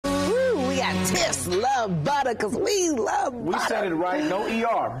got Tiff's Love Butter because we love butter. We said it right, no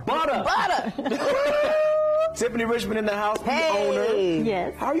ER. Butta. Butter. Tiffany Richmond in the house, the Hey. owner.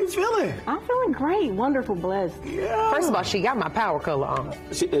 Yes. How are you feeling? I'm feeling great. Wonderful, blessed. Yeah. First of all, she got my power color on.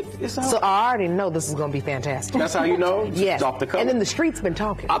 It's So I already know this is going to be fantastic. That's how you know? Yes. Off the color. And then the street's been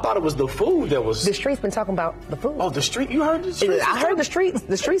talking. I thought it was the food that was... The street's been talking about the food. Oh, the street? You heard the street? I heard the streets.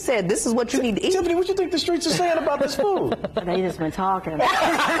 The street said this is what you need to eat. Tiffany, what you think the streets are saying about this food? They just been talking. They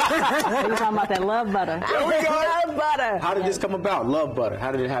were talking about that love butter. There we go. Love butter. How did this come about? Love butter.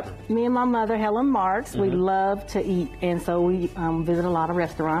 How did it happen? Me and my mother, Helen Marks, we love to eat, and so we visit a lot of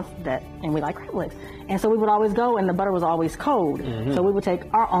restaurants and we like crab legs. And so we would always go, and the butter was always cold. So we would take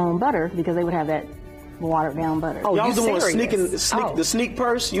our own butter because they would have that watered down butter. Oh, Y'all you the one serious? the sneak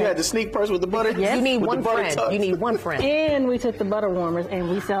purse? You had the sneak purse with the butter? Yes. You need With one the butter friend. tuck? You need one friend. And we took the butter warmers, and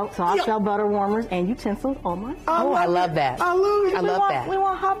we sell. So I sell butter warmers and utensils on my. Oh, I love that. I love it. I love that. We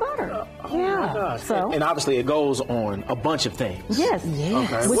want hot butter. Oh my gosh. So And obviously it goes on a bunch of things. yes,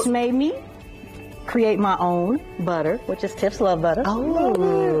 Okay. which made me create my own butter, which is Tiff's Love Butter.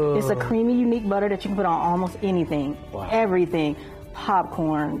 Oh. It's a creamy, unique butter that you can put on almost anything, everything,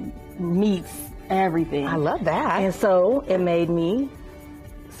 popcorn, meats, everything. I love that. And so it made me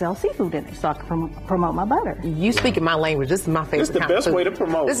sell seafood in it, so I can promote my butter. You speaking my language. This is my favorite. This is the kind of best food. way to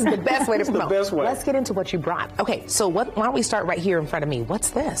promote. This is the best way to This is the promote. best way. Let's get into what you brought. Okay, so why don't we start right here in front of me? What's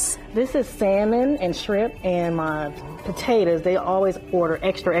this? This is salmon and shrimp, and my potatoes. They always order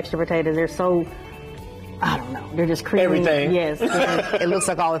extra potatoes. They're so, I don't know, they're just creamy. Everything. Yes. It looks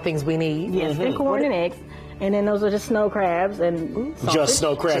like all the things we need. Yes, and corn and eggs. And then those are just snow crabs and sausage. Just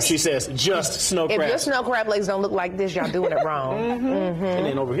snow crab. She says just snow If crab. your snow crab legs don't look like this, y'all doing it wrong. And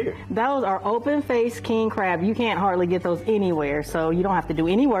then over here. Those are open-faced king crab. You can't hardly get those anywhere, so you don't have to do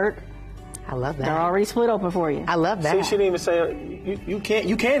any work. I love that. They're already split open for you. I love that. See, she didn't even say you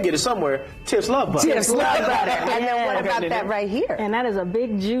can get it somewhere. Tiff's Love Butter. Tiff's Love Butter. And then what Yeah. about Okay, that right here? And that is a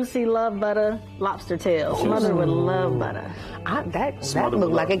big, juicy love butter lobster tail. Mother would love butter. That Smother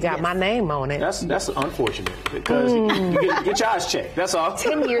looked with like love. it got my name on it. That's unfortunate because you get your eyes checked. That's all.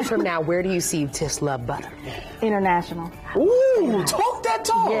 10 years from now, where do you see Tiff's Love Butter? International. Ooh, talk that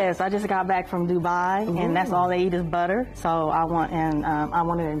talk. Yes, I just got back from Dubai, and that's all they eat is butter. So I want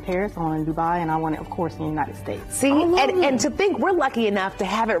it in Paris, I want it in Dubai, and I want it, of course, in the United States. See, and to think we're lucky enough to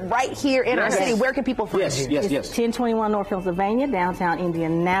have it right here in our Yes. city. Where can people find Yes, you? yes, It's yes. 1021 North Pennsylvania, downtown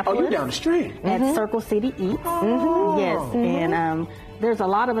Indianapolis. Oh, you down the street. At Circle City Eats. Yes, and there's a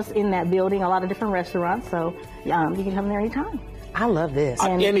lot of us in that building, a lot of different restaurants, so you can come there anytime. I love this.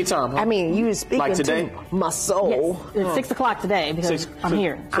 And- Anytime. Huh? I mean, you speaking Like today? to my soul. Yes, it's 6 o'clock today because I'm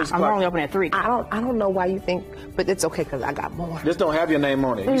here. 6 I'm o'clock. only open at 3. I don't know why you think, but it's okay because I got more. Just don't have your name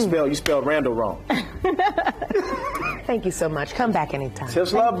on it. You spelled Randall wrong. Thank you so much. Come back anytime.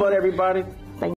 Tiff's Love Butter, everybody.